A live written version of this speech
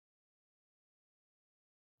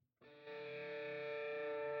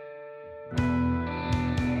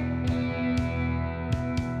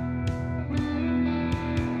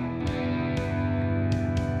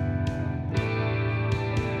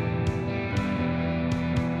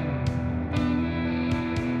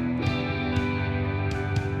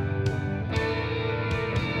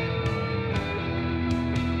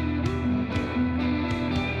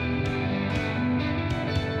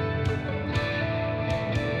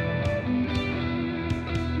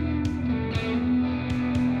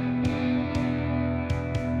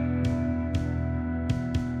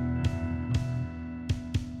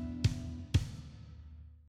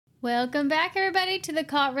Welcome back, everybody, to the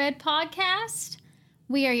Caught Red podcast.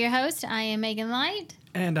 We are your hosts. I am Megan Light.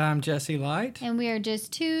 And I'm Jesse Light. And we are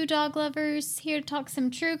just two dog lovers here to talk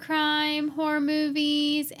some true crime, horror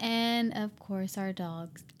movies, and, of course, our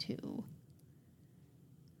dogs, too.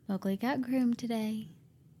 Mowgli got groomed today.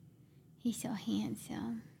 He's so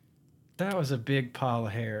handsome. That was a big pile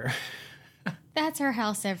of hair. That's our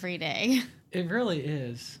house every day. It really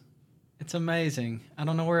is. It's amazing. I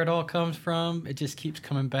don't know where it all comes from. It just keeps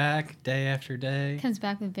coming back day after day. Comes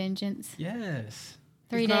back with vengeance. Yes.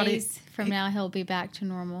 3 days from now, he'll be back to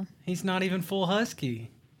normal. He's not even full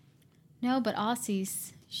husky. No, but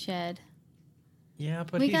Aussie's shed. Yeah,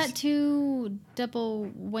 but we got 2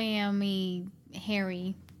 double whammy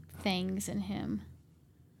hairy things in him.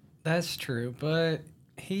 That's true, but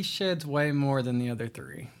he sheds way more than the other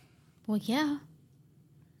 3. Well, yeah.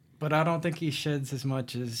 But I don't think he sheds as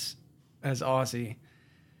much as Aussie.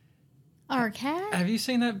 Our cat? Have you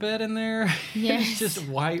seen that bed in there? Yes. It's just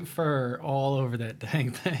white fur all over that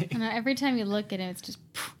dang thing. And every time you look at him, it's just...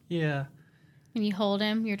 Yeah. When you hold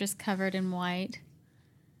him, you're just covered in white.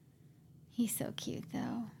 He's so cute,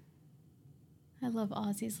 though. I love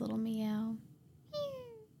Aussie's little meow.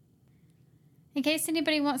 In case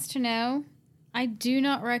anybody wants to know, I do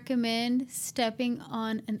not recommend stepping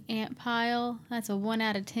on an ant pile. That's a 1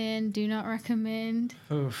 out of 10. Do not recommend.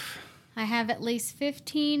 Oof. I have at least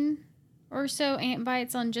 15 or so ant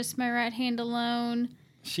bites on just my right hand alone.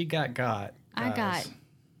 She got. Guys. I got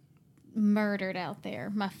murdered out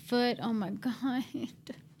there. My foot, oh my God.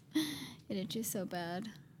 It itches so bad.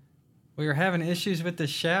 We were having issues with the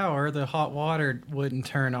shower. The hot water wouldn't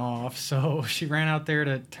turn off, so she ran out there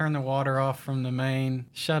to turn the water off from the main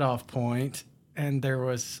shutoff point, and there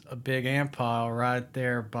was a big ant pile right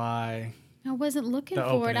there by I wasn't looking the for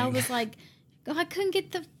opening. it. I was like, I couldn't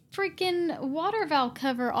get the freaking water valve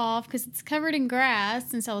cover off because it's covered in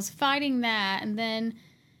grass, and so I was fighting that, and then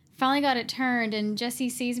finally got it turned, and Jesse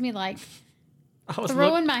sees me like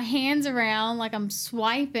throwing my hands around like I'm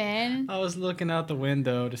swiping. I was looking out the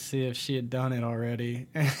window to see if she had done it already,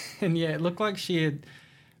 and yeah, it looked like she had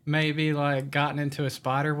maybe like gotten into a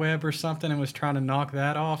spider web or something and was trying to knock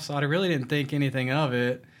that off, so I really didn't think anything of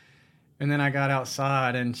it. And then I got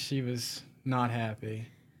outside and she was not happy.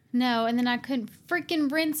 No, and then I couldn't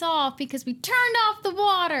freaking rinse off because we turned off the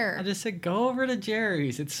water. I just said, go over to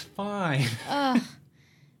Jerry's. It's fine. Ugh.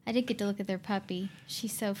 I did get to look at their puppy.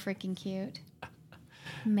 She's so freaking cute.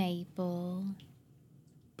 Maple.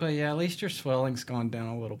 But yeah, at least your swelling's gone down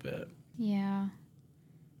a little bit. Yeah.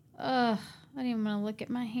 Ugh. I don't even want to look at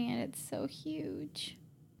my hand. It's so huge.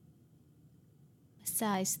 A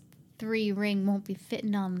size 3 ring won't be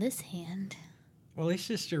fitting on this hand. Well, at least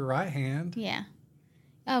just your right hand. Yeah.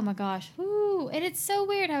 Oh my gosh. Ooh. And it's so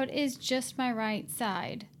weird how it is just my right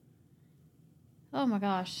side. Oh my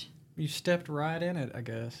gosh. You stepped right in it, I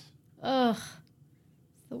guess. Ugh.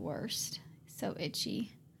 It's the worst. So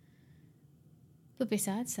itchy. But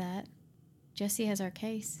besides that, Jesse has our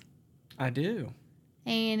case. I do.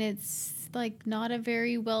 And it's like not a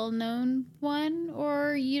very well-known one,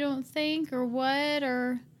 or you don't think, or what,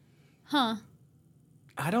 or huh?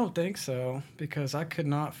 I don't think so, because I could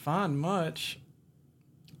not find much.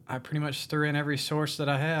 I pretty much threw in every source that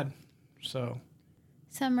I had, so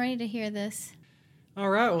I'm ready to hear this. All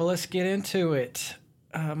right, well, let's get into it.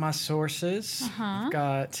 My sources, I've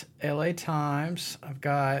got LA Times, I've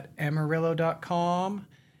got Amarillo.com,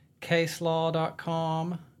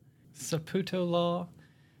 Caselaw.com, Saputo Law,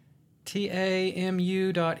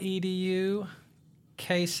 TAMU.edu,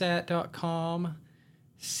 KSAT.com,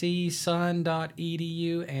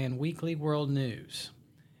 CSUN.edu, and Weekly World News.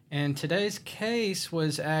 And today's case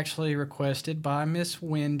was actually requested by Miss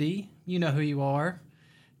Wendy. You know who you are.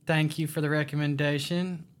 Thank you for the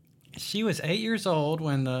recommendation. She was 8 years old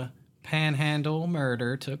when the Panhandle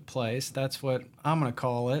Murder took place. That's what I'm going to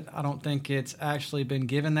call it. I don't think it's actually been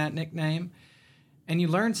given that nickname. And you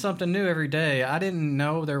learn something new every day. I didn't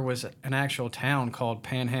know there was an actual town called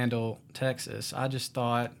Panhandle, Texas. I just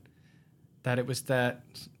thought that it was that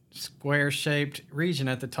square-shaped region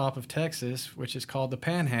at the top of Texas, which is called the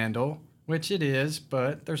Panhandle, which it is,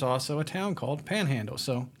 but there's also a town called Panhandle.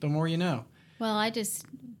 So the more you know. Well, I just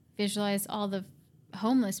visualize all the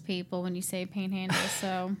homeless people when you say Panhandle,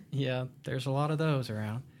 so... Yeah, there's a lot of those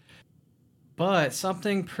around. But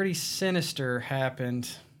something pretty sinister happened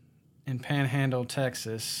in Panhandle,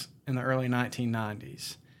 Texas in the early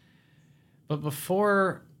 1990s. But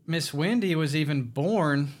before Miss Wendy was even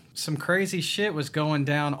born, some crazy shit was going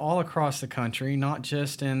down all across the country, not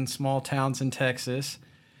just in small towns in Texas.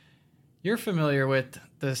 You're familiar with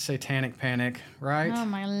the Satanic Panic, right? Oh,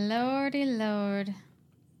 my lordy lord.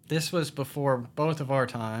 This was before both of our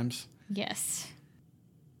times. Yes.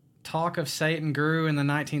 Talk of Satan grew in the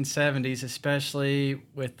 1970s, especially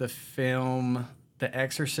with the film The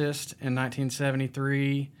Exorcist in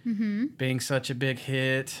 1973 being such a big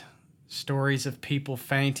hit. Stories of people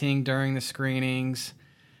fainting during the screenings.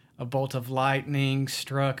 A bolt of lightning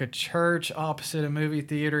struck a church opposite a movie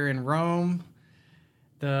theater in Rome.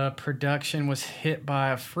 The production was hit by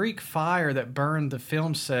a freak fire that burned the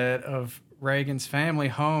film set of Reagan's family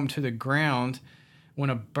home to the ground when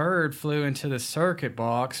a bird flew into the circuit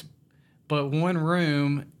box. But one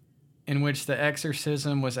room in which the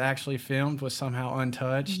exorcism was actually filmed was somehow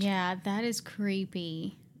untouched. Yeah, that is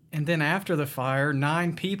creepy. And then after the fire,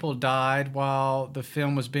 9 people died while the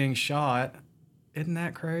film was being shot. Isn't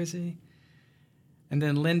that crazy? And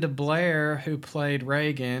then Linda Blair, who played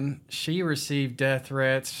Reagan, she received death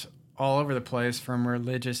threats all over the place from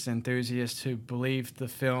religious enthusiasts who believed the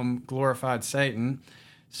film glorified Satan.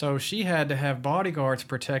 So she had to have bodyguards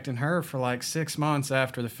protecting her for like 6 months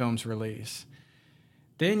after the film's release.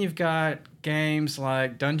 Then you've got games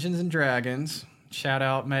like Dungeons and Dragons. Shout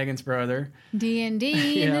out Megan's brother.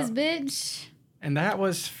 D&D in this bitch. And that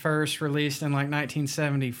was first released in like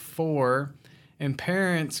 1974. And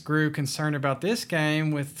parents grew concerned about this game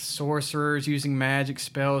with sorcerers using magic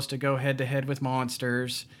spells to go head-to-head with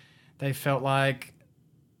monsters. They felt like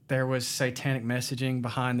there was satanic messaging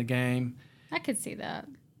behind the game. I could see that.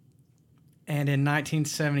 And in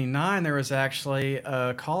 1979, there was actually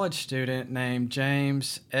a college student named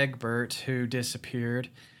James Egbert who disappeared.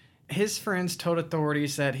 His friends told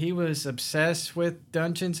authorities that he was obsessed with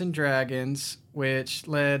Dungeons and Dragons, which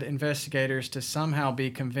led investigators to somehow be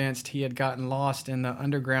convinced he had gotten lost in the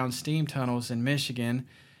underground steam tunnels in Michigan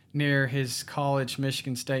near his college,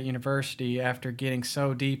 Michigan State University, after getting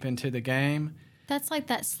so deep into the game. That's like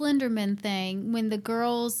that Slenderman thing when the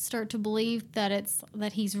girls start to believe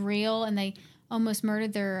that he's real and they almost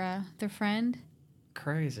murdered their friend.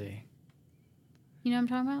 Crazy. You know what I'm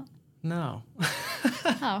talking about? No.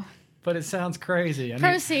 Oh. But it sounds crazy.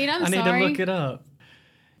 Proceed, I'm sorry. I need to look it up.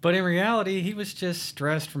 But in reality, he was just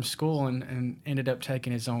stressed from school and ended up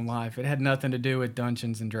taking his own life. It had nothing to do with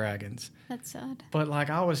Dungeons and Dragons. That's sad. But like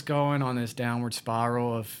I was going on this downward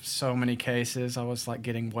spiral of so many cases. I was like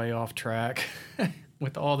getting way off track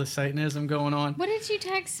with all the Satanism going on. What did you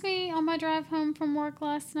text me on my drive home from work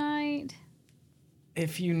last night?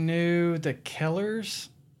 If you knew the killers,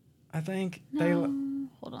 I think.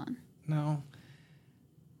 Hold on. No.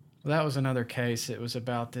 Well, that was another case. It was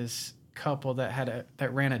about this couple that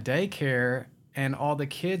ran a daycare, and all the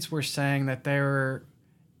kids were saying that they were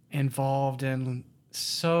involved in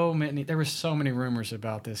there were so many rumors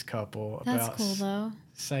about this couple. That's cool though.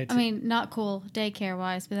 I mean, not cool daycare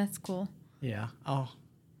wise, but that's cool. Yeah.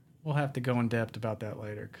 We'll have to go in depth about that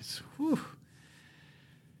later because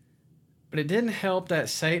But it didn't help that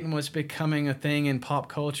Satan was becoming a thing in pop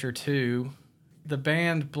culture too. The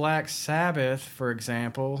band Black Sabbath, for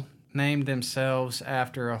example, named themselves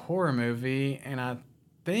after a horror movie, and I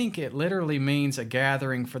think it literally means a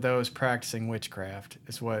gathering for those practicing witchcraft,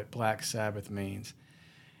 is what Black Sabbath means.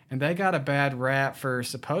 And they got a bad rap for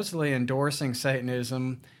supposedly endorsing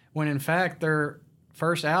Satanism, when in fact their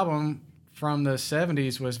first album from the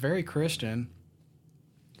 70s was very Christian.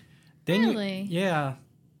 Really? Yeah.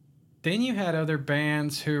 Then you had other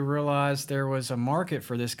bands who realized there was a market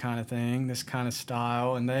for this kind of thing, this kind of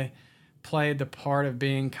style, and they played the part of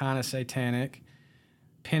being kind of satanic.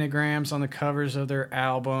 Pentagrams on the covers of their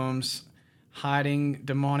albums, hiding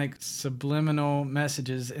demonic subliminal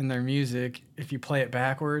messages in their music if you play it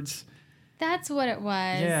backwards. That's what it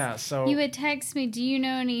was. Yeah, so... You would text me, do you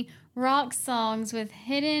know any rock songs with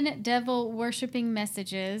hidden devil-worshipping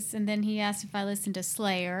messages? And then he asked if I listened to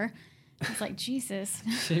Slayer. I was like, Jesus.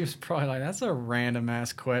 She was probably like, that's a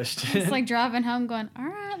random-ass question. It's like driving home going, all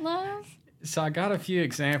right, love. So I got a few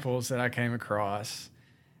examples that I came across.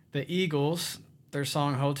 The Eagles, their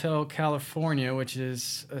song Hotel California, which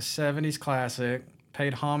is a 70s classic,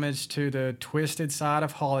 paid homage to the twisted side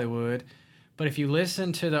of Hollywood. But if you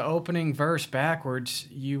listen to the opening verse backwards,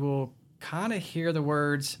 you will kind of hear the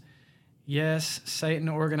words, yes, Satan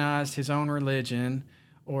organized his own religion,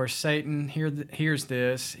 or Satan hears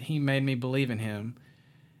this, he made me believe in him.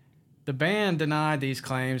 The band denied these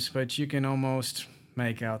claims, but you can almost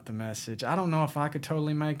make out the message. I don't know if I could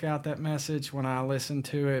totally make out that message when I listened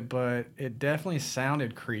to it, but it definitely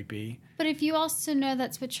sounded creepy. But if you also know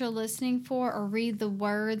that's what you're listening for, or read the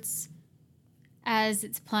words as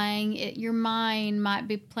it's playing, your mind might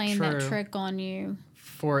be playing True. that trick on you.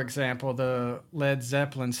 For example, the Led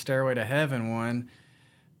Zeppelin Stairway to Heaven one,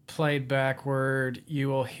 played backward, you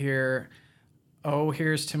will hear, "Oh,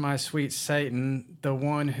 here's to my sweet Satan, the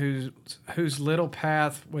one whose little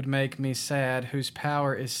path would make me sad, whose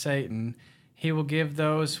power is Satan. He will give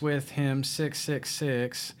those with him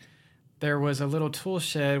 666. There was a little tool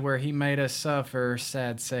shed where he made us suffer,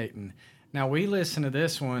 sad Satan." Now, we listened to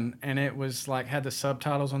this one, and it was like had the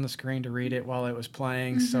subtitles on the screen to read it while it was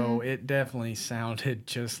playing, so it definitely sounded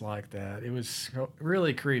just like that. It was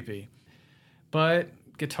really creepy. But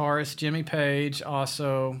guitarist Jimmy Page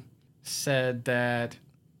also said that,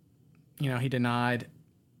 he denied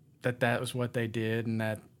that was what they did and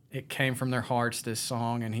that it came from their hearts, this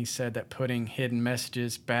song, and he said that putting hidden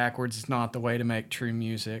messages backwards is not the way to make true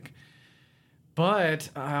music.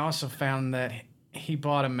 But I also found that he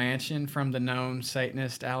bought a mansion from the known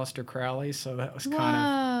Satanist Aleister Crowley, so that was kind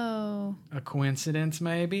of a coincidence,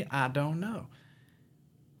 maybe. I don't know.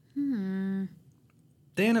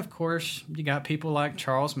 Then, of course, you got people like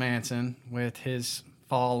Charles Manson with his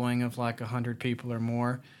following of like 100 people or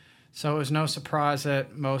more. So it was no surprise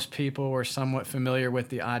that most people were somewhat familiar with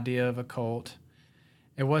the idea of a cult.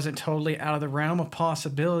 It wasn't totally out of the realm of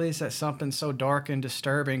possibilities that something so dark and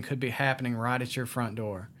disturbing could be happening right at your front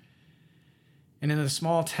door. And in the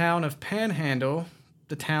small town of Panhandle,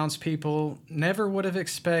 the townspeople never would have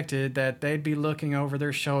expected that they'd be looking over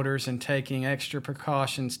their shoulders and taking extra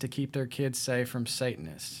precautions to keep their kids safe from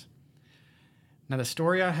Satanists. Now, the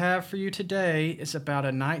story I have for you today is about a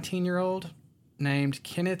 19-year-old named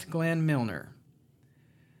Kenneth Glenn Milner.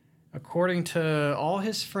 According to all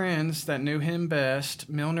his friends that knew him best,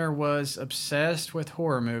 Milner was obsessed with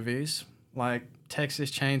horror movies like Texas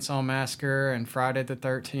Chainsaw Massacre and Friday the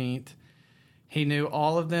 13th. He knew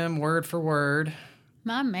all of them word for word.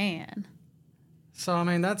 My man. So, I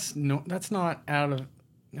mean, that's not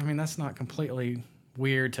completely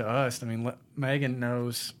weird to us. I mean, Megan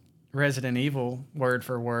knows Resident Evil word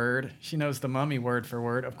for word. She knows The Mummy word for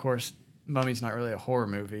word. Of course, Mummy's not really a horror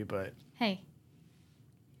movie, but... Hey,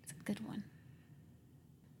 it's a good one.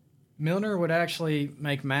 Milner would actually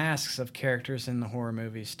make masks of characters in the horror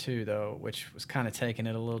movies too, though, which was kind of taking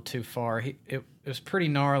it a little too far. It was pretty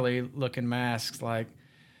gnarly looking masks, like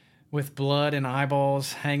with blood and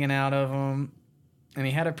eyeballs hanging out of them. And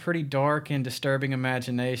he had a pretty dark and disturbing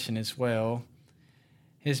imagination as well.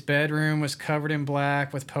 His bedroom was covered in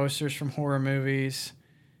black with posters from horror movies,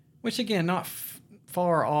 which again, not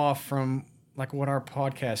far off from like what our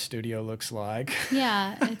podcast studio looks like.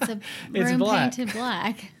 Yeah, it's a room painted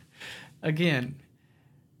black. Again,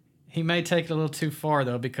 he may take it a little too far,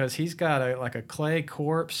 though, because he's got a clay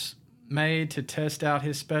corpse made to test out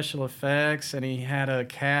his special effects, and he had a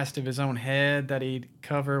cast of his own head that he'd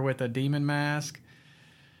cover with a demon mask.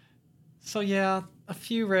 So, yeah, a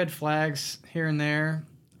few red flags here and there.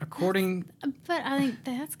 But I think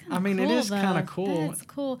that's kind of cool. I mean, it is kind of cool. That's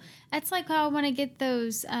cool. That's like how I want to get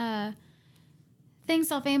those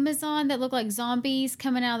things off Amazon that look like zombies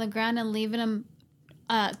coming out of the ground and leaving them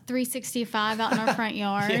 365 out in our front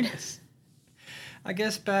yard. Yes. I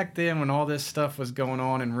guess back then when all this stuff was going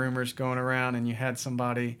on and rumors going around and you had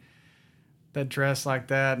somebody that dressed like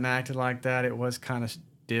that and acted like that, it was kind of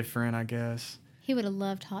different, I guess. He would have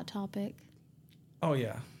loved Hot Topic. Oh,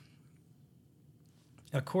 yeah.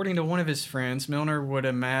 According to one of his friends, Milner would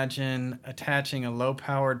imagine attaching a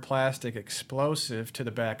low-powered plastic explosive to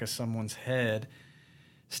the back of someone's head,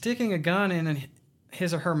 sticking a gun in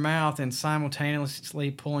his or her mouth and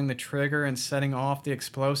simultaneously pulling the trigger and setting off the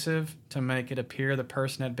explosive to make it appear the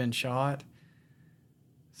person had been shot.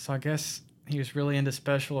 So I guess he was really into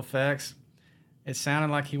special effects. It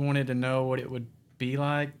sounded like he wanted to know what it would be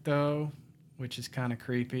like, though, which is kind of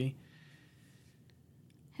creepy.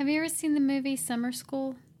 Have you ever seen the movie Summer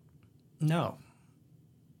School? No.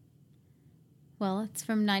 Well, it's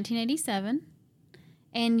from 1987.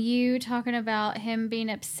 And you talking about him being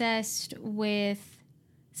obsessed with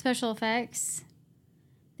special effects.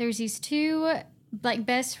 There's these two like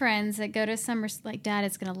best friends that go to summer. Like Dad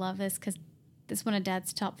is gonna love this because this is one of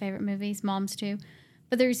Dad's top favorite movies. Mom's too.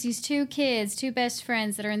 But there's these two best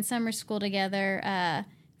friends that are in summer school together.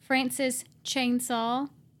 Francis Chainsaw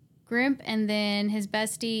Grimp and then his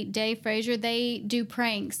bestie Dave Frazier. They do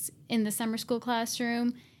pranks in the summer school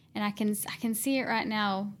classroom, and I can see it right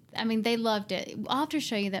now. I mean, they loved it. I'll have to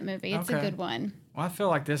show you that movie. It's a good one. Well, I feel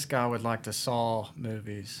like this guy would like the Saw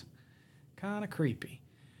movies. Kind of creepy.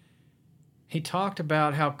 He talked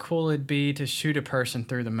about how cool it'd be to shoot a person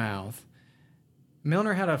through the mouth.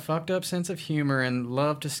 Milner had a fucked up sense of humor and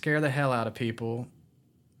loved to scare the hell out of people.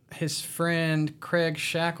 His friend Craig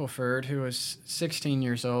Shackelford, who was 16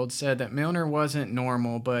 years old, said that Milner wasn't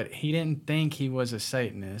normal, but he didn't think he was a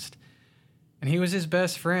Satanist. And he was his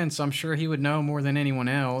best friend, so I'm sure he would know more than anyone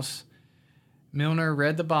else. Milner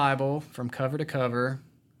read the Bible from cover to cover,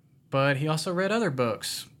 but he also read other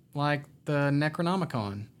books, like the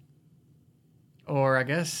Necronomicon. Or I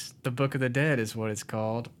guess the Book of the Dead is what it's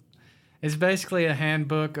called. It's basically a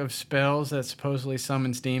handbook of spells that supposedly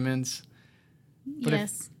summons demons. But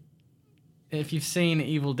yes. If you've seen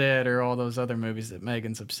Evil Dead or all those other movies that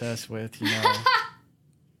Megan's obsessed with, you know.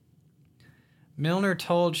 Milner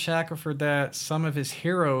told Shackelford that some of his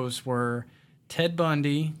heroes were Ted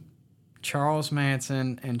Bundy, Charles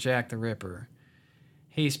Manson, and Jack the Ripper.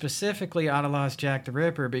 He specifically idolized Jack the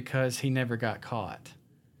Ripper because he never got caught.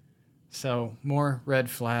 So, more red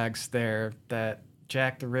flags there that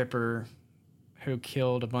Jack the Ripper, who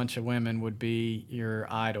killed a bunch of women, would be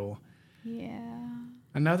your idol. Yeah.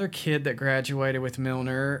 Another kid that graduated with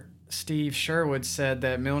Milner, Steve Sherwood, said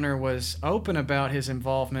that Milner was open about his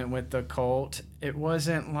involvement with the cult. It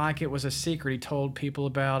wasn't like it was a secret. He told people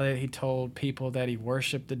about it. He told people that he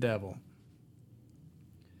worshiped the devil.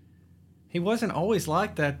 He wasn't always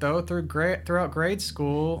like that, though. Throughout grade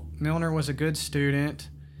school, Milner was a good student,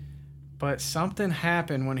 but something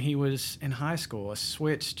happened when he was in high school. A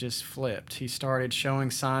switch just flipped. He started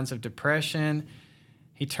showing signs of depression.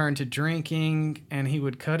 He turned to drinking, and he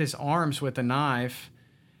would cut his arms with a knife.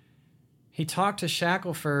 He talked to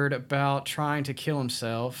Shackelford about trying to kill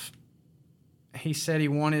himself. He said he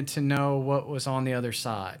wanted to know what was on the other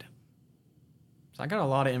side. So I got a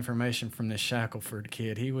lot of information from this Shackelford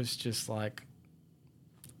kid. He was just like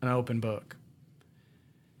an open book.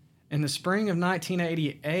 In the spring of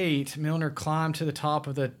 1988, Milner climbed to the top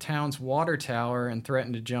of the town's water tower and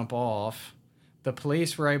threatened to jump off. The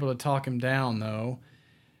police were able to talk him down, though.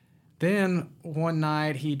 Then, one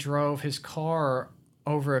night, he drove his car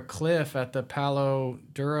over a cliff at the Palo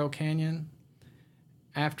Duro Canyon.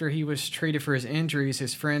 After he was treated for his injuries,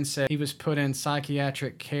 his friends said he was put in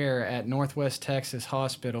psychiatric care at Northwest Texas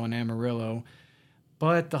Hospital in Amarillo,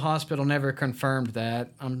 but the hospital never confirmed that.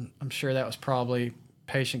 I'm sure that was probably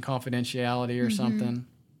patient confidentiality or something.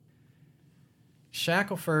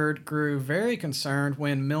 Shackelford grew very concerned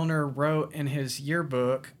when Milner wrote in his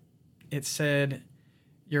yearbook, it said,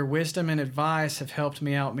 "Your wisdom and advice have helped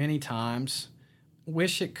me out many times.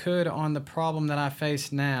 Wish it could on the problem that I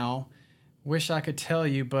face now. Wish I could tell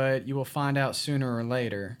you, but you will find out sooner or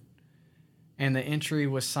later." And the entry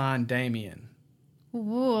was signed Damien.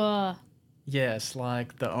 Whoa. Yes,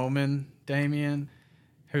 like the Omen Damien,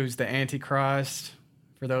 who's the Antichrist,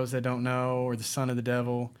 for those that don't know, or the son of the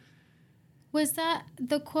devil. Was that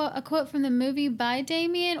a quote from the movie by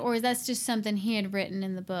Damien, or is that just something he had written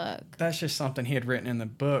in the book? That's just something he had written in the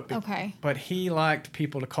book. Okay. But he liked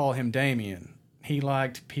people to call him Damien. He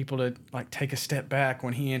liked people to take a step back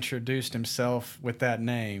when he introduced himself with that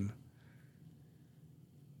name.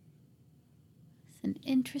 It's an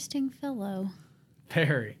interesting fellow.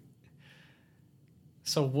 Very.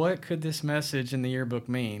 So what could this message in the yearbook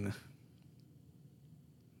mean?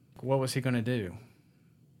 What was he going to do?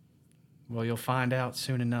 Well, you'll find out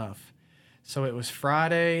soon enough. So it was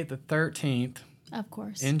Friday the 13th. Of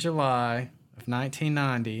course. In July of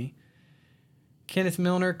 1990. Kenneth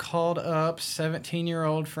Milner called up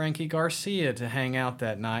 17-year-old Frankie Garcia to hang out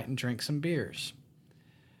that night and drink some beers.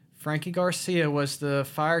 Frankie Garcia was the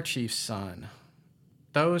fire chief's son.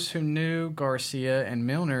 Those who knew Garcia and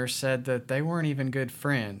Milner said that they weren't even good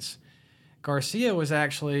friends. Garcia was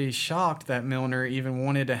actually shocked that Milner even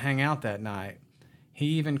wanted to hang out that night. He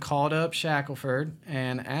even called up Shackelford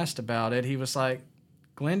and asked about it. He was like,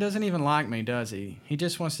 "Glenn doesn't even like me, does he? He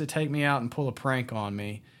just wants to take me out and pull a prank on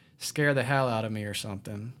me. Scare the hell out of me or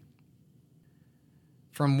something."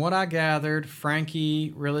 From what I gathered,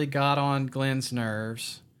 Frankie really got on Glenn's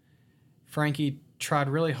nerves. Frankie tried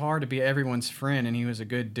really hard to be everyone's friend, and he was a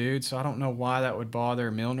good dude, so I don't know why that would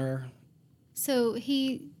bother Milner. So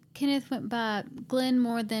Kenneth went by Glenn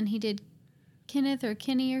more than he did Kenneth or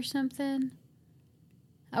Kenny or something?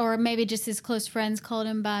 Or maybe just his close friends called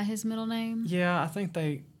him by his middle name? Yeah, I think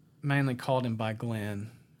they mainly called him by Glenn.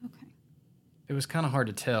 Okay. It was kind of hard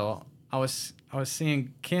to tell. I was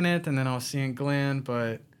seeing Kenneth and then I was seeing Glenn,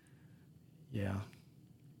 but yeah.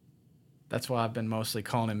 That's why I've been mostly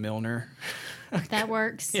calling him Milner. That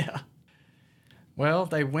works. Yeah. Well,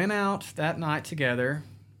 they went out that night together,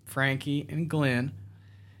 Frankie and Glenn,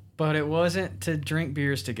 but it wasn't to drink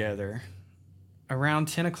beers together. Around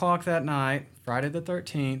 10 o'clock that night, Friday the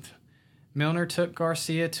 13th, Milner took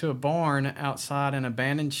Garcia to a barn outside an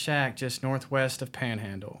abandoned shack just northwest of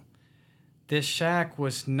Panhandle. This shack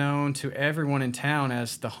was known to everyone in town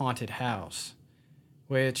as the Haunted House,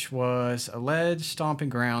 which was alleged stomping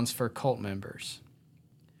grounds for cult members.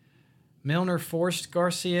 Milner forced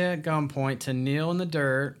Garcia at gunpoint to kneel in the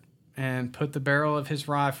dirt and put the barrel of his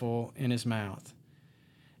rifle in his mouth.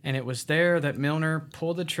 And it was there that Milner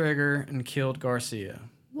pulled the trigger and killed Garcia.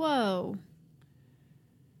 Whoa.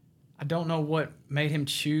 I don't know what made him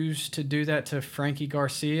choose to do that to Frankie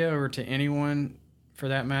Garcia or to anyone for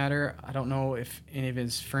that matter. I don't know if any of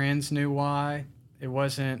his friends knew why. It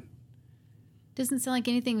wasn't... Doesn't sound like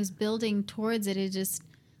anything was building towards it. It just,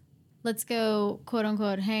 let's go, quote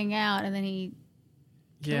unquote, hang out, and then he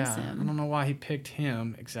kills him. I don't know why he picked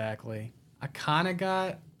him exactly. I kind of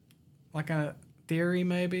got like a theory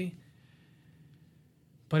maybe.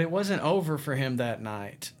 But it wasn't over for him that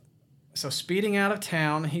night. So speeding out of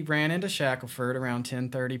town, he ran into Shackelford around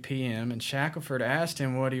 10:30 p.m. and Shackelford asked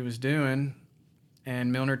him what he was doing,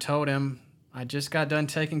 and Milner told him, "I just got done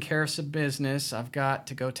taking care of some business. I've got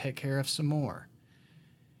to go take care of some more."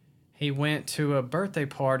 He went to a birthday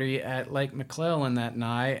party at Lake McClellan that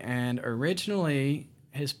night, and originally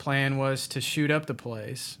his plan was to shoot up the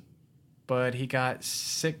place, but he got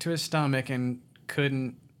sick to his stomach and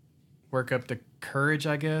couldn't work up the courage,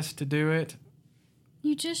 I guess, to do it.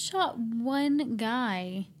 You just shot one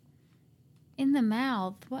guy in the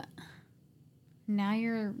mouth. What? Now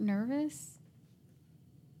you're nervous?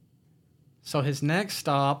 So his next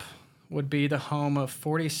stop would be the home of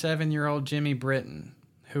 47-year-old Jimmy Britton,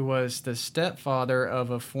 who was the stepfather of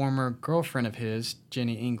a former girlfriend of his,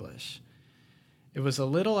 Jenny English. It was a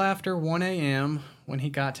little after 1 a.m. when he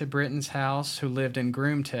got to Britton's house, who lived in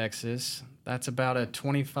Groom, Texas. That's about a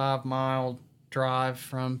 25-mile drive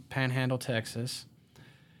from Panhandle, Texas.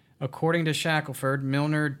 According to Shackelford,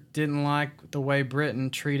 Milner didn't like the way Britton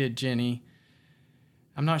treated Jenny.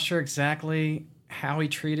 I'm not sure exactly how he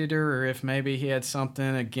treated her, or if maybe he had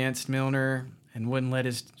something against Milner and wouldn't let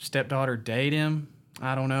his stepdaughter date him.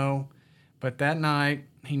 I don't know. But that night,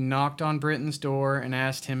 he knocked on Britton's door and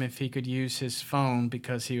asked him if he could use his phone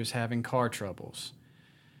because he was having car troubles.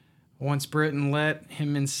 Once Britton let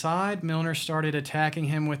him inside, Milner started attacking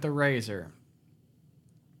him with a razor.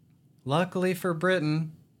 Luckily for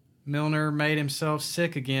Britton, Milner made himself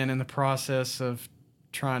sick again in the process of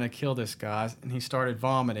trying to kill this guy, and he started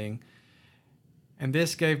vomiting. And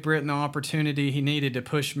this gave Britton the opportunity he needed to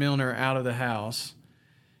push Milner out of the house.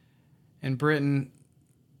 And Britton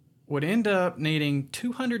would end up needing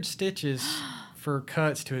 200 stitches for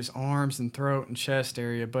cuts to his arms and throat and chest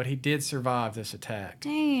area, but he did survive this attack.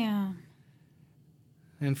 Damn.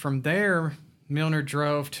 And from there, Milner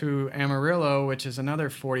drove to Amarillo, which is another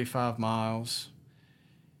 45 miles.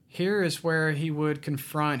 Here is where he would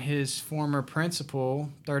confront his former principal,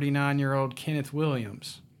 39-year-old Kenneth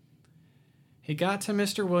Williams. He got to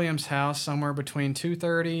Mr. Williams' house somewhere between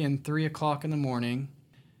 2:30 and 3 o'clock in the morning.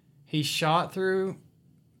 He shot through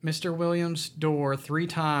Mr. Williams' door 3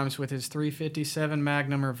 times with his .357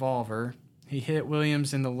 Magnum revolver. He hit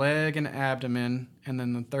Williams in the leg and abdomen, and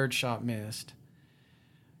then the third shot missed.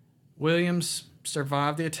 Williams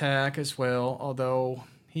survived the attack as well, although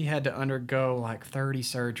he had to undergo like 30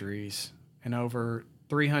 surgeries and over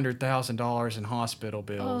 $300,000 in hospital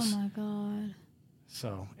bills. Oh my God.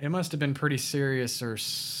 So it must have been pretty serious, or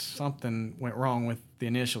something went wrong with the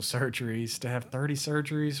initial surgeries to have 30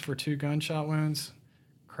 surgeries for 2 gunshot wounds.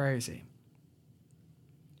 Crazy.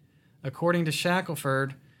 According to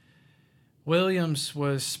Shackelford, Williams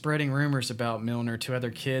was spreading rumors about Milner to other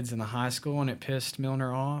kids in the high school, and it pissed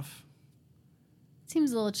Milner off.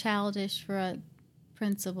 Seems a little childish for a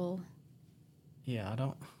principal. Yeah, I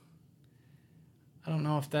don't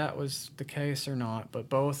know if that was the case or not, but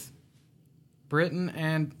both Britton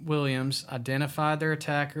and Williams identified their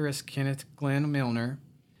attacker as Kenneth Glenn Milner,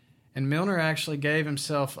 and Milner actually gave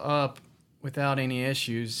himself up without any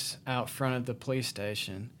issues out front of the police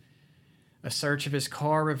station. A search of his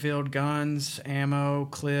car revealed guns, ammo,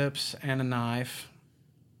 clips, and a knife.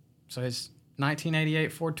 So his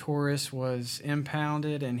 1988 Ford Taurus was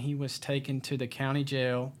impounded and he was taken to the county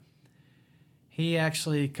jail. He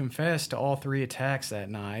actually confessed to all 3 attacks that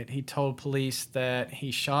night. He told police that he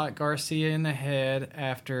shot Garcia in the head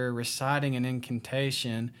after reciting an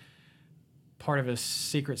incantation, part of a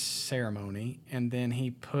secret ceremony, and then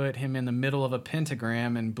he put him in the middle of a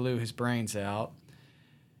pentagram and blew his brains out.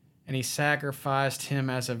 And he sacrificed him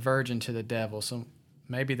as a virgin to the devil. So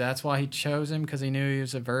maybe that's why he chose him, because he knew he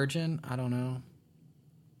was a virgin. I don't know.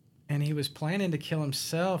 And he was planning to kill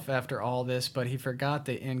himself after all this, but he forgot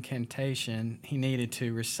the incantation he needed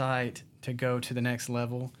to recite to go to the next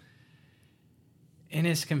level. In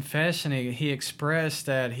his confession, he expressed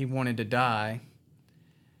that he wanted to die.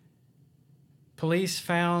 Police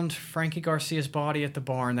found Frankie Garcia's body at the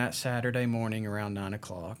barn that Saturday morning around 9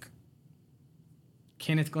 o'clock.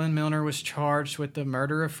 Kenneth Glenn Milner was charged with the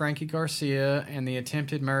murder of Frankie Garcia and the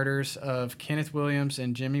attempted murders of Kenneth Williams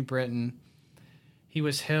and Jimmy Britton. He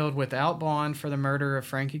was held without bond for the murder of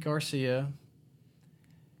Frankie Garcia.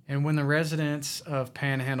 And when the residents of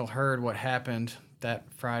Panhandle heard what happened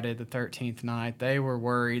that Friday the 13th night, they were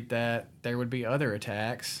worried that there would be other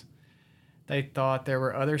attacks. They thought there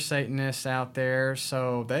were other Satanists out there,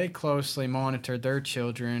 so they closely monitored their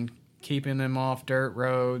children, keeping them off dirt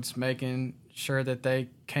roads, making sure that they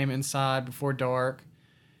came inside before dark.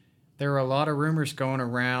 There were a lot of rumors going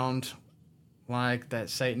around, like that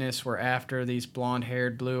Satanists were after these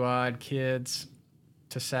blonde-haired, blue-eyed kids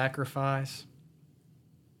to sacrifice.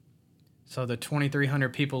 So the 2,300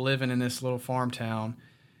 people living in this little farm town,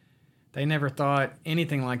 they never thought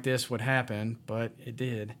anything like this would happen, but it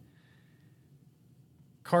did.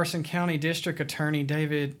 Carson County District Attorney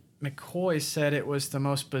David McCoy said it was the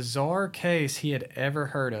most bizarre case he had ever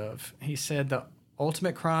heard of. He said the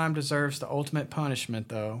ultimate crime deserves the ultimate punishment,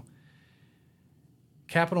 though.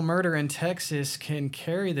 Capital murder in Texas can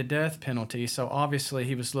carry the death penalty, so obviously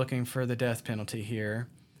he was looking for the death penalty here.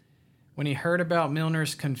 When he heard about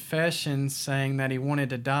Milner's confession saying that he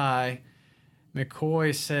wanted to die,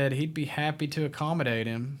 McCoy said he'd be happy to accommodate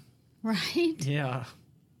him. Right? Yeah.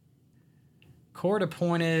 Court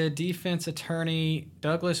appointed defense attorney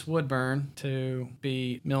Douglas Woodburn to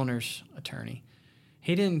be Milner's attorney.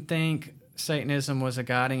 He didn't think Satanism was a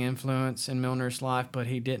guiding influence in Milner's life, but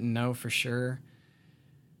he didn't know for sure.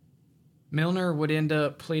 Milner would end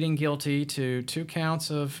up pleading guilty to 2 counts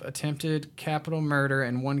of attempted capital murder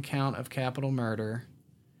and 1 count of capital murder.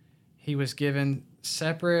 He was given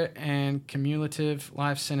separate and cumulative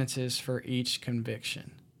life sentences for each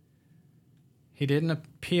conviction. He didn't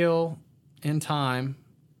appeal in time.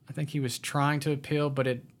 I think he was trying to appeal, but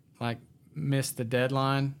it missed the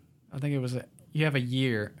deadline. I think it was you have a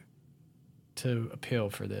year to appeal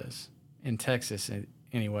for this in Texas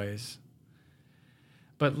anyways.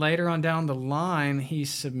 But later on down the line, he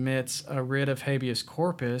submits a writ of habeas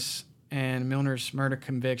corpus, and Milner's murder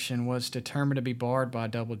conviction was determined to be barred by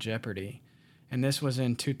double jeopardy. And this was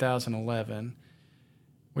in 2011,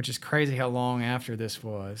 which is crazy how long after this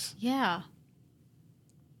was. Yeah.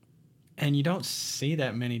 And you don't see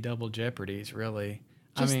that many double jeopardies, really.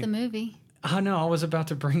 Just the movie. I know, I was about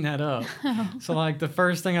to bring that up. So, the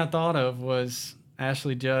first thing I thought of was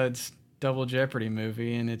Ashley Judd's Double Jeopardy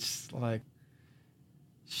movie, and it's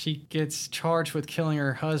she gets charged with killing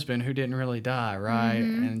her husband who didn't really die, right?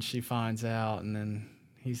 Mm-hmm. And she finds out, and then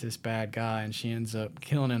he's this bad guy, and she ends up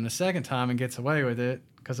killing him the second time and gets away with it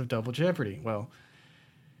because of double jeopardy. Well,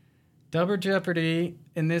 double jeopardy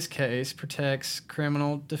in this case protects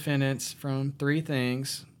criminal defendants from 3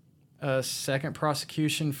 things: a second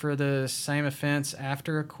prosecution for the same offense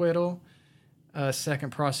after acquittal, a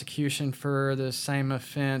second prosecution for the same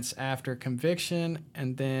offense after conviction,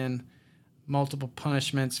 and then multiple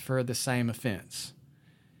punishments for the same offense.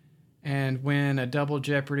 And when a double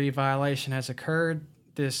jeopardy violation has occurred,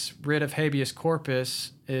 this writ of habeas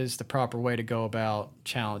corpus is the proper way to go about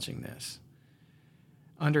challenging this.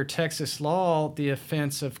 Under Texas law, the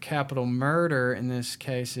offense of capital murder in this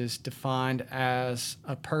case is defined as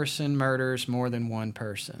a person murders more than one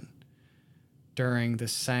person during the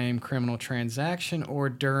same criminal transaction or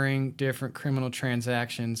during different criminal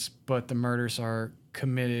transactions, but the murders are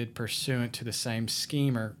committed pursuant to the same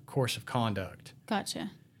scheme or course of conduct.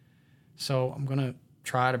 Gotcha. So I'm going to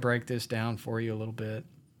try to break this down for you a little bit.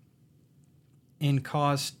 In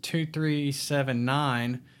cause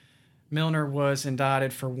 2379, Milner was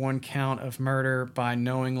indicted for 1 count of murder by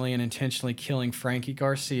knowingly and intentionally killing Frankie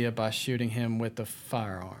Garcia by shooting him with a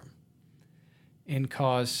firearm. In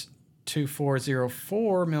cause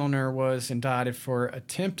 2404, Milner was indicted for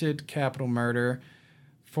attempted capital murder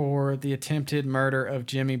for the attempted murder of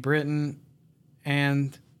Jimmy Britton,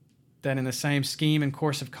 and that in the same scheme and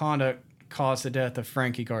course of conduct caused the death of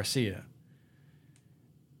Frankie Garcia.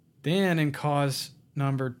 Then in cause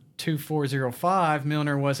number 2405,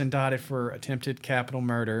 Milner was indicted for attempted capital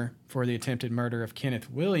murder for the attempted murder of Kenneth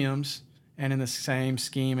Williams, and in the same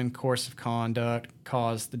scheme and course of conduct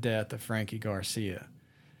caused the death of Frankie Garcia.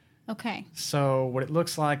 Okay. So what it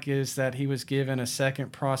looks like is that he was given a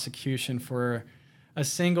second prosecution for a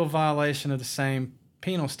single violation of the same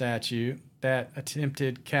penal statute, that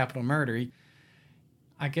attempted capital murder.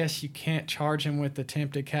 I guess you can't charge him with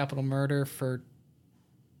attempted capital murder for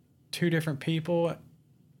 2 different people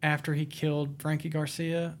after he killed Frankie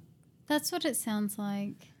Garcia. That's what it sounds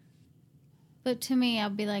like. But to me, I'll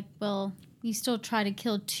be like, well, you still try to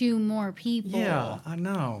kill 2 more people. Yeah, I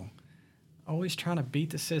know. Always trying to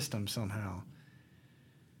beat the system somehow.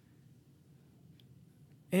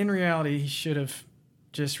 In reality, he should have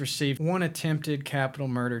just received one attempted capital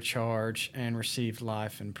murder charge and received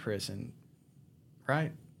life in prison.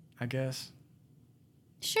 Right? I guess.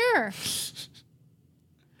 Sure.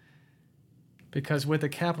 Because with a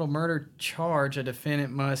capital murder charge, a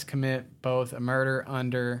defendant must commit both a murder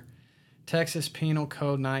under Texas Penal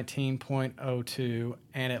Code 19.02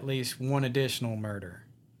 and at least one additional murder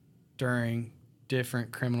during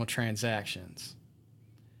different criminal transactions.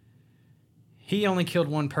 He only killed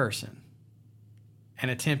one person and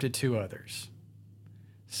attempted 2 others.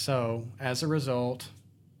 So, as a result,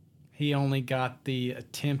 he only got the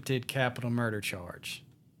attempted capital murder charge.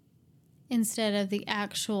 Instead of the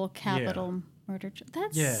actual capital murder.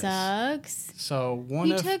 That sucks. So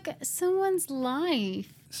you took someone's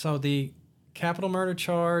life. So the capital murder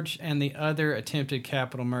charge and the other attempted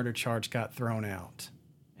capital murder charge got thrown out.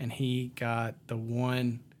 And he got the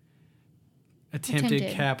one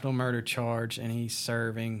attempted capital murder charge, and he's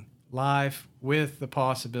serving life with the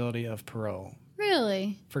possibility of parole.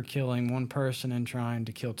 Really? For killing one person and trying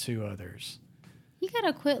to kill 2 others. You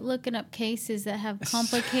gotta quit looking up cases that have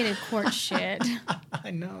complicated court shit.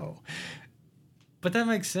 I know. But that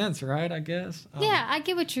makes sense, right? I guess. Yeah, I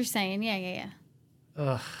get what you're saying. Yeah.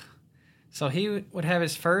 Ugh. So he would have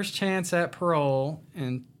his first chance at parole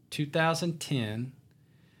in 2010.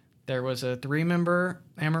 There was a 3-member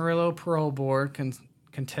Amarillo parole board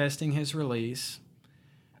contesting his release.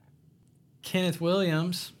 Kenneth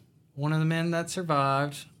Williams, one of the men that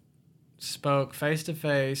survived, spoke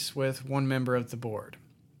face-to-face with one member of the board.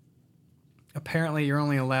 Apparently, you're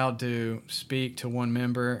only allowed to speak to one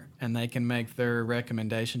member, and they can make their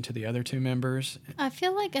recommendation to the other 2 members. I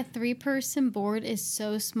feel like a 3-person board is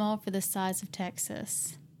so small for the size of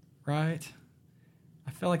Texas. Right?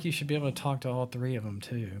 I feel like you should be able to talk to all 3 of them,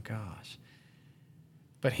 too. Gosh.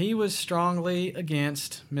 But he was strongly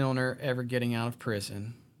against Milner ever getting out of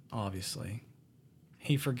prison, obviously.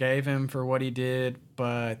 He forgave him for what he did,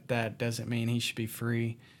 but that doesn't mean he should be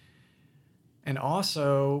free. And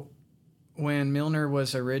also, when Milner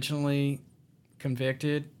was originally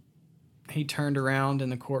convicted, he turned around in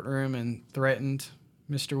the courtroom and threatened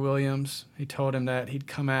Mr. Williams. He told him that he'd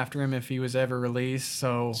come after him if he was ever released.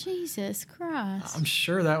 So Jesus Christ. I'm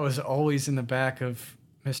sure that was always in the back of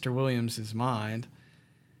Mr. Williams's mind.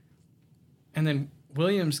 And then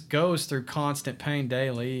Williams goes through constant pain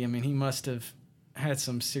daily. I mean, he must have had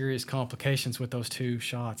some serious complications with those 2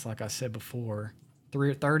 shots, like I said before.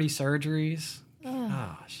 30 surgeries. Ugh.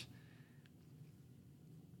 Gosh.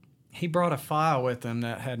 He brought a file with him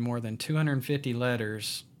that had more than 250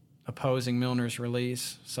 letters opposing Milner's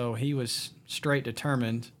release, so he was straight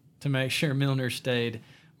determined to make sure Milner stayed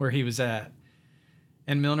where he was at.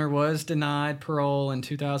 And Milner was denied parole in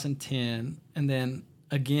 2010 and then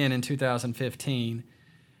again in 2015.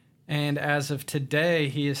 And as of today,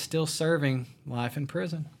 he is still serving life in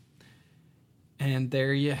prison. And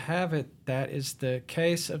there you have it. That is the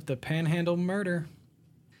case of the Panhandle Murder.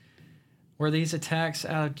 Were these attacks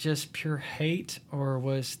out of just pure hate, or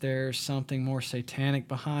was there something more satanic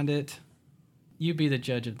behind it? You be the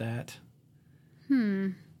judge of that.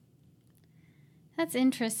 That's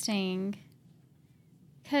interesting.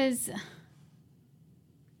 Because,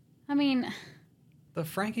 I mean... The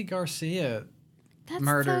Frankie Garcia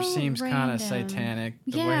murder seems kind of satanic.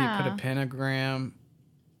 The way he put a pentagram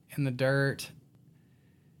in the dirt.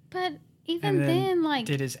 But even then, like...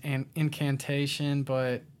 did his incantation,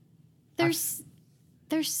 but... There's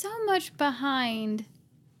so much behind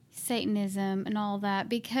Satanism and all that,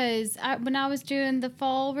 because when I was doing the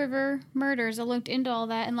Fall River murders, I looked into all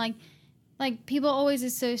that, and like people always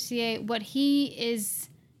associate what he is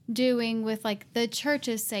doing with like the Church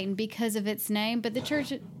of Satan because of its name, but the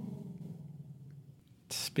church...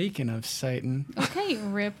 Speaking of Satan... Okay,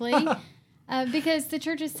 Ripley. Because the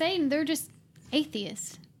Church of Satan, they're just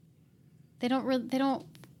atheists. They don't...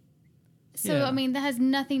 So, yeah. I mean, that has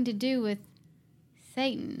nothing to do with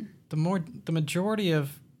Satan. The majority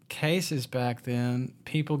of cases back then,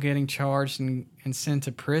 people getting charged and sent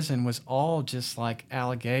to prison was all just like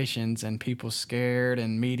allegations and people scared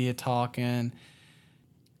and media talking.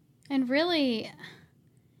 And really,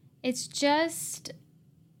 it's just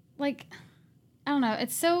like, I don't know.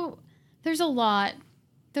 It's so, there's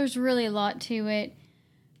really a lot to it.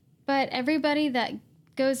 But everybody that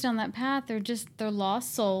goes down that path, they're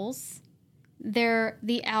lost souls. They're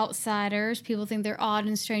the outsiders. People think they're odd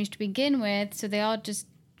and strange to begin with, so they all just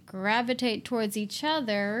gravitate towards each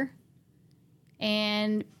other.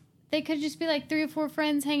 And they could just be like 3 or 4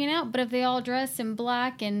 friends hanging out, but if they all dress in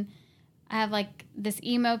black, and I have like this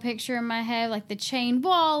emo picture in my head, like the chain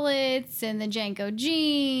wallets and the Janko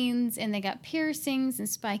jeans, and they got piercings and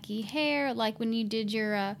spiky hair, like when you did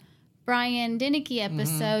your Brian Dennehy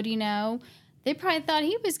episode, you know, they probably thought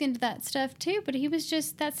he was into that stuff too, but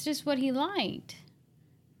that's just what he liked.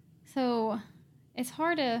 So it's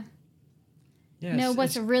hard to know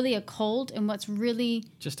what's really a cult and what's really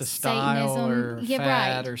just a style Satanism. or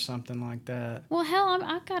fad or something like that. Well, hell,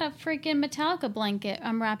 I've got a freaking Metallica blanket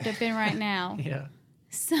I'm wrapped up in right now. Yeah.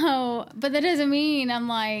 So, but that doesn't mean I'm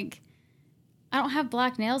like, I don't have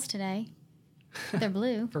black nails today. They're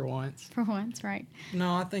blue. For once. For once, right.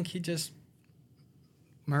 No, I think he just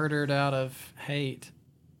murdered out of hate.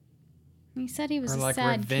 He said he was or a like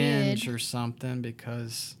sad revenge kid. or something,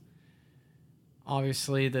 because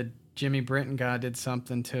obviously the Jimmy Britton guy did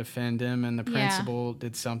something to offend him, and the principal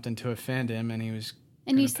did something to offend him, and he was.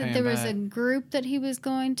 And you said there was a group that he was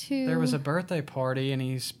going to. There was a birthday party, and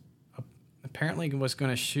he's apparently was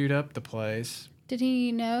going to shoot up the place. Did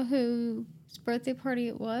he know whose birthday party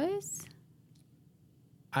it was?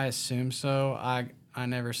 I assume so. I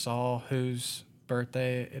never saw whose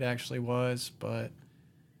birthday it actually was, but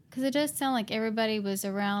because it does sound like everybody was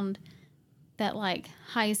around that like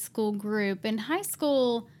high school group, and high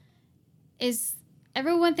school is,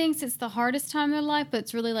 everyone thinks it's the hardest time in their life, but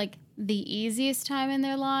it's really like the easiest time in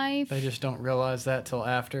their life. They just don't realize that till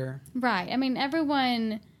after. Right. I mean,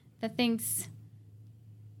 everyone that thinks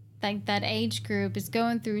like that age group is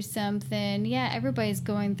going through something. Yeah, everybody's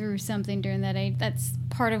going through something during that age. That's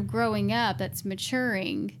part of growing up. That's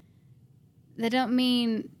maturing. That don't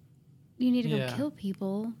mean you need to go kill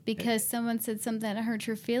people because someone said something that hurt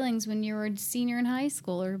your feelings when you were a senior in high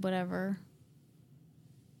school or whatever.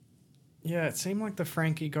 Yeah, it seemed like the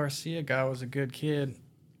Frankie Garcia guy was a good kid.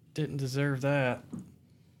 Didn't deserve that.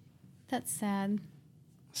 That's sad.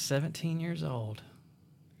 17 years old.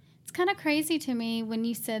 It's kind of crazy to me when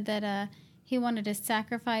you said that he wanted to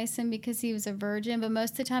sacrifice him because he was a virgin, but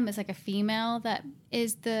most of the time it's like a female that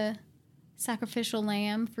is the sacrificial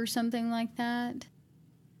lamb for something like that.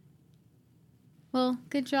 Well,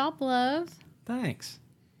 good job, love. Thanks.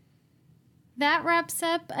 That wraps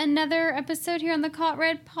up another episode here on the Caught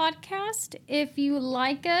Red podcast. If you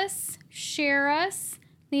like us, share us,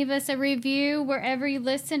 leave us a review wherever you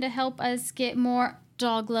listen to help us get more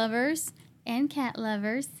dog lovers and cat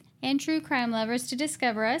lovers and true crime lovers to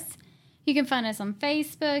discover us. You can find us on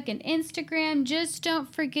Facebook and Instagram. Just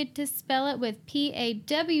don't forget to spell it with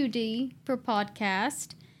PAWD for podcast.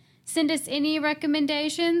 Send us any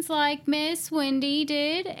recommendations like Miss Wendy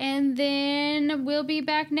did, and then we'll be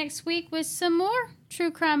back next week with some more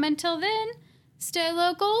true crime. Until then, stay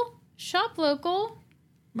local, shop local,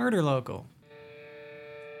 murder local.